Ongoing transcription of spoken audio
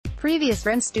Previous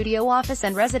rent studio office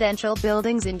and residential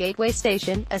buildings in Gateway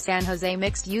Station, a San Jose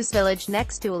mixed-use village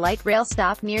next to a light rail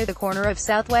stop near the corner of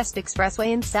Southwest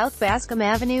Expressway and South Bascom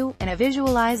Avenue, and a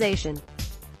visualization.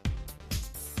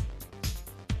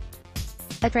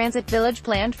 A transit village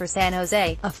planned for San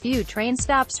Jose, a few train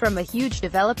stops from a huge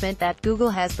development that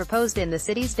Google has proposed in the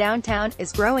city's downtown,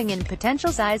 is growing in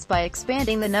potential size by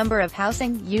expanding the number of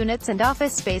housing, units and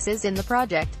office spaces in the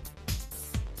project.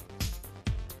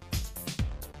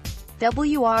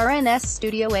 WRNS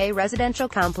Studio A residential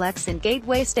complex in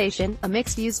Gateway Station, a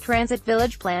mixed-use transit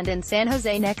village planned in San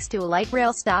Jose next to a light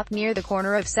rail stop near the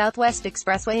corner of Southwest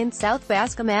Expressway and South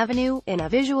Bascom Avenue, in a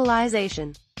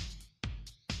visualization.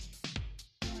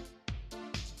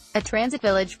 A transit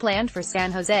village planned for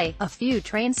San Jose, a few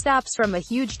train stops from a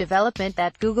huge development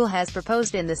that Google has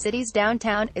proposed in the city's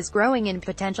downtown, is growing in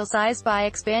potential size by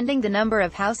expanding the number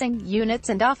of housing, units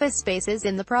and office spaces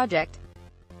in the project.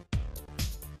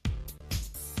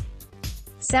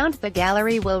 Sound: The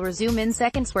gallery will resume in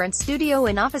seconds. Rent studio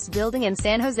and office building in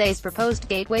San Jose's proposed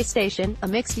Gateway Station, a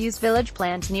mixed-use village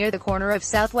planned near the corner of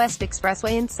Southwest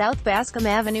Expressway and South Bascom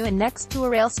Avenue and next to a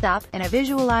rail stop, and a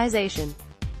visualization.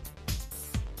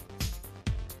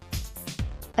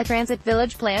 A transit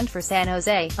village planned for San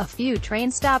Jose, a few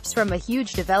train stops from a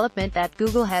huge development that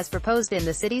Google has proposed in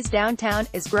the city's downtown,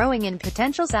 is growing in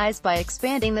potential size by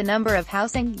expanding the number of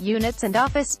housing, units and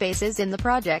office spaces in the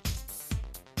project.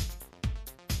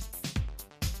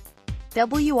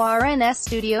 WRNS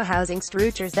Studio housing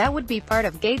structures that would be part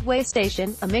of Gateway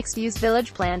Station, a mixed-use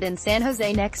village planned in San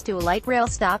Jose next to a light rail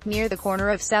stop near the corner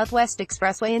of Southwest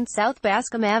Expressway and South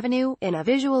Bascom Avenue, in a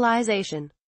visualization.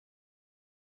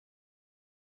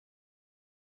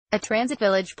 A transit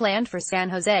village planned for San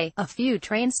Jose, a few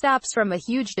train stops from a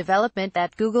huge development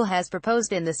that Google has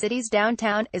proposed in the city's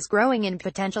downtown, is growing in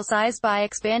potential size by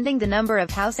expanding the number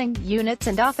of housing, units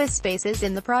and office spaces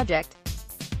in the project.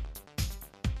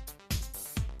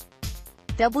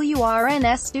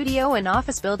 WRNS Studio and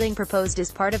office building proposed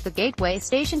as part of the Gateway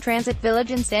Station Transit Village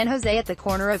in San Jose at the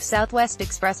corner of Southwest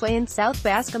Expressway and South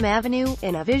Bascom Avenue,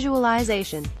 in a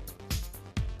visualization.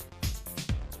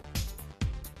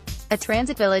 A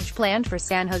transit village planned for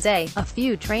San Jose, a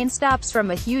few train stops from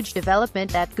a huge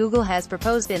development that Google has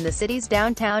proposed in the city's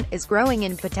downtown, is growing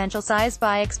in potential size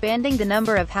by expanding the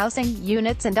number of housing,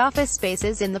 units and office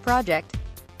spaces in the project.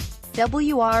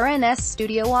 WRNS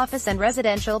Studio office and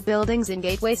residential buildings in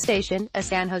Gateway Station, a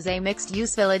San Jose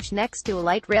mixed-use village next to a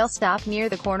light rail stop near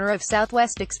the corner of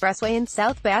Southwest Expressway and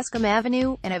South Bascom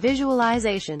Avenue, and a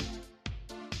visualization.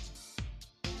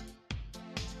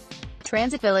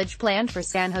 Transit village planned for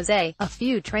San Jose, a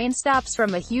few train stops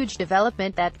from a huge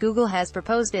development that Google has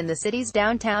proposed in the city's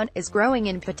downtown, is growing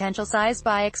in potential size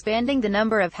by expanding the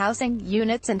number of housing,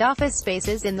 units and office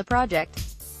spaces in the project.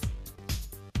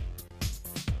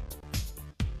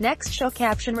 Next show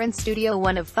caption: Rent Studio,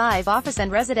 one of 5 office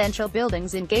and residential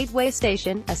buildings in Gateway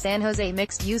Station, a San Jose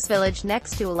mixed-use village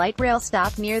next to a light rail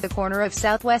stop near the corner of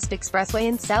Southwest Expressway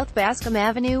and South Bascom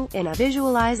Avenue, in a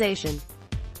visualization.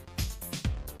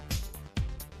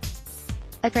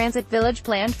 A transit village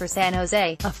planned for San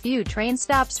Jose, a few train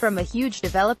stops from a huge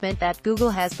development that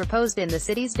Google has proposed in the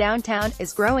city's downtown,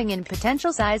 is growing in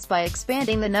potential size by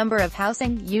expanding the number of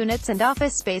housing, units and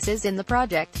office spaces in the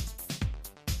project.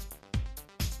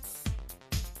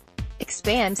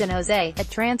 Expand San Jose, a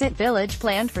transit village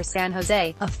planned for San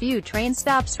Jose, a few train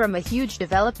stops from a huge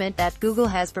development that Google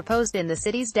has proposed in the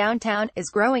city's downtown, is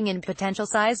growing in potential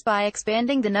size by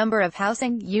expanding the number of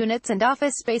housing, units and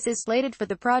office spaces slated for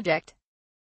the project.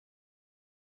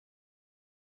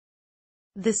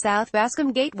 The South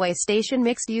Bascom Gateway Station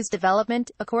mixed-use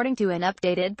development, according to an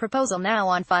updated proposal now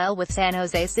on file with San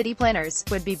Jose city planners,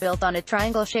 would be built on a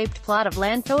triangle-shaped plot of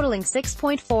land totaling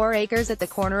 6.4 acres at the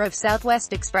corner of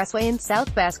Southwest Expressway and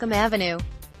South Bascom Avenue.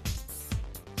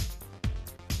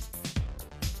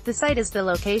 The site is the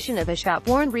location of a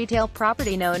shop-worn retail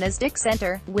property known as Dick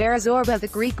Center, where a Zorba, the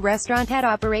Greek restaurant, had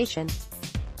operation.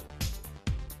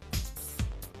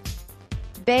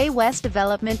 Bay West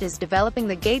Development is developing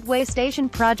the Gateway Station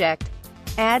project.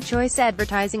 Ad choice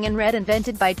advertising and red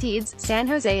invented by Teeds, San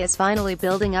Jose is finally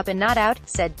building up and not out,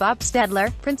 said Bob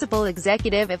Stedler, principal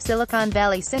executive of Silicon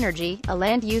Valley Synergy, a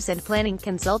land use and planning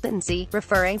consultancy,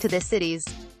 referring to the city's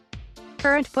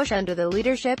current push under the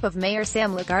leadership of Mayor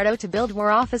Sam Liccardo to build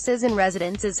more offices and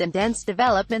residences and dense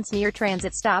developments near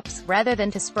transit stops, rather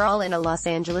than to sprawl in a Los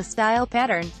Angeles-style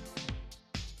pattern.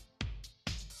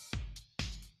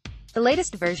 The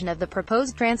latest version of the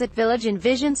proposed transit village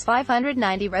envisions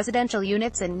 590 residential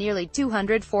units and nearly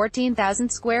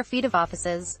 214,000 square feet of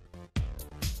offices.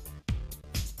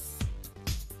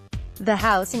 The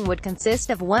housing would consist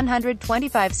of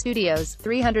 125 studios,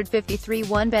 353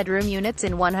 one-bedroom units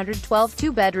and 112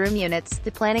 two-bedroom units, the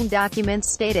planning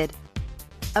documents stated.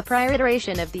 A prior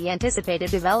iteration of the anticipated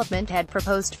development had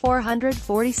proposed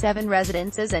 447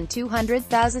 residences and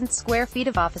 200,000 square feet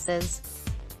of offices.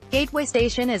 Gateway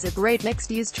Station is a great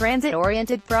mixed-use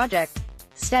transit-oriented project,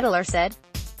 Stettler said.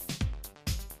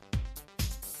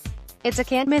 It's a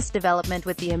can't-miss development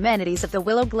with the amenities of the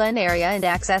Willow Glen area and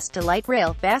access to light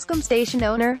rail. Bascom Station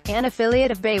owner, an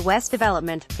affiliate of Bay West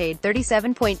Development, paid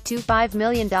 $37.25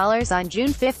 million on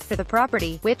June 5 for the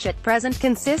property, which at present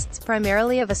consists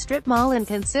primarily of a strip mall and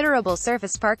considerable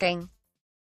surface parking.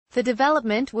 The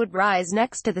development would rise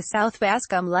next to the South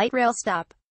Bascom light rail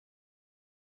stop.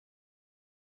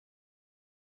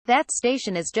 That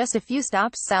station is just a few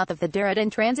stops south of the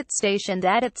Duridan Transit Station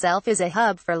that itself is a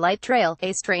hub for light rail,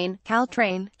 ACE Train,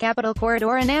 Caltrain, Capital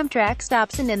Corridor and Amtrak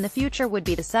stops, and in the future would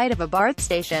be the site of a BART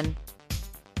station.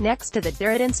 Next to the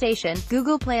Duridan Station,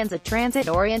 Google plans a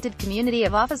transit-oriented community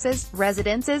of offices,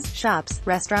 residences, shops,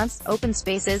 restaurants, open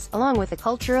spaces, along with a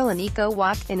cultural and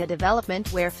eco-walk, in a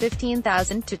development where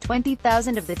 15,000 to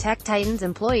 20,000 of the tech titans'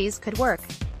 employees could work.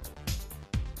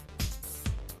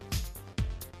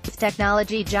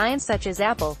 Technology giants such as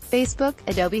Apple, Facebook,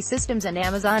 Adobe Systems and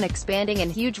Amazon expanding in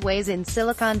huge ways in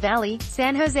Silicon Valley,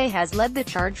 San Jose has led the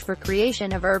charge for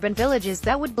creation of urban villages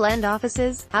that would blend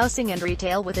offices, housing and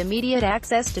retail with immediate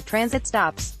access to transit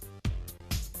stops.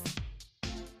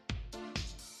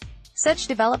 Such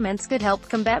developments could help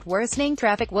combat worsening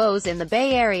traffic woes in the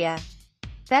Bay Area.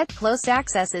 That close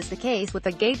access is the case with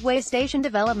the Gateway Station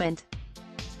development.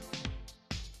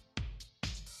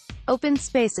 Open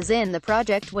spaces in the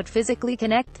project would physically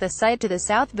connect the site to the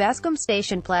South Bascom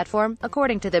Station platform,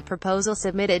 according to the proposal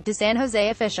submitted to San Jose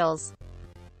officials.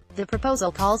 The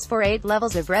proposal calls for 8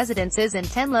 levels of residences and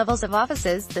 10 levels of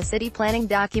offices, the city planning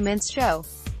documents show.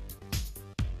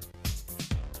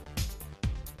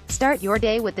 Start your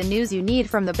day with the news you need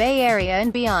from the Bay Area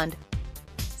and beyond.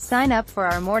 Sign up for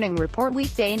our Morning Report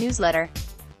weekday newsletter.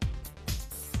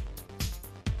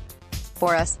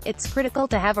 For us, it's critical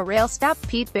to have a rail stop,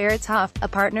 Pete Barretts-Hoff, a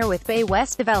partner with Bay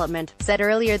West Development, said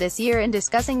earlier this year in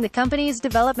discussing the company's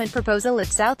development proposal at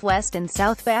Southwest and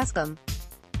South Bascom.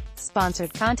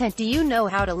 Sponsored content. Do you know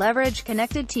how to leverage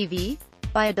connected TV?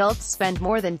 Adults spend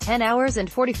more than 10 hours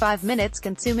and 45 minutes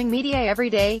consuming media every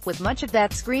day, with much of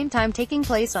that screen time taking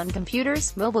place on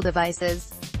computers, mobile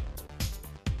devices.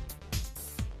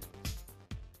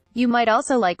 You might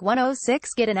also like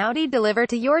 106. Get an Audi delivered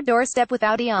to your doorstep with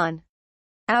Audi On.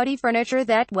 Audi furniture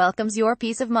that welcomes your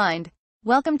peace of mind.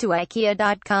 Welcome to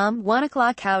IKEA.com. 1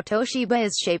 o'clock. How Toshiba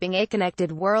is shaping a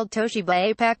connected world.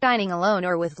 Toshiba APAC. Dining alone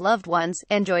or with loved ones.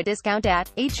 Enjoy discount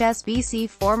at HSBC.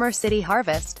 Former City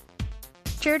Harvest.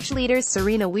 Church leaders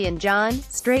Serena Wee and John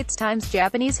Straits Times.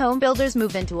 Japanese home builders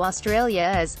move into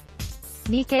Australia as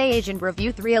Nikkei Agent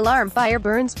Review. 3 alarm fire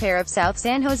burns pair of South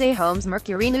San Jose homes.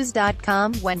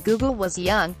 MercuryNews.com. When Google was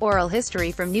young. Oral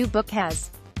history from new book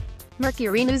has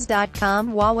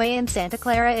MercuryNews.com. Huawei and Santa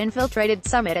Clara infiltrated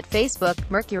summit at Facebook.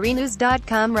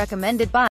 MercuryNews.com recommended by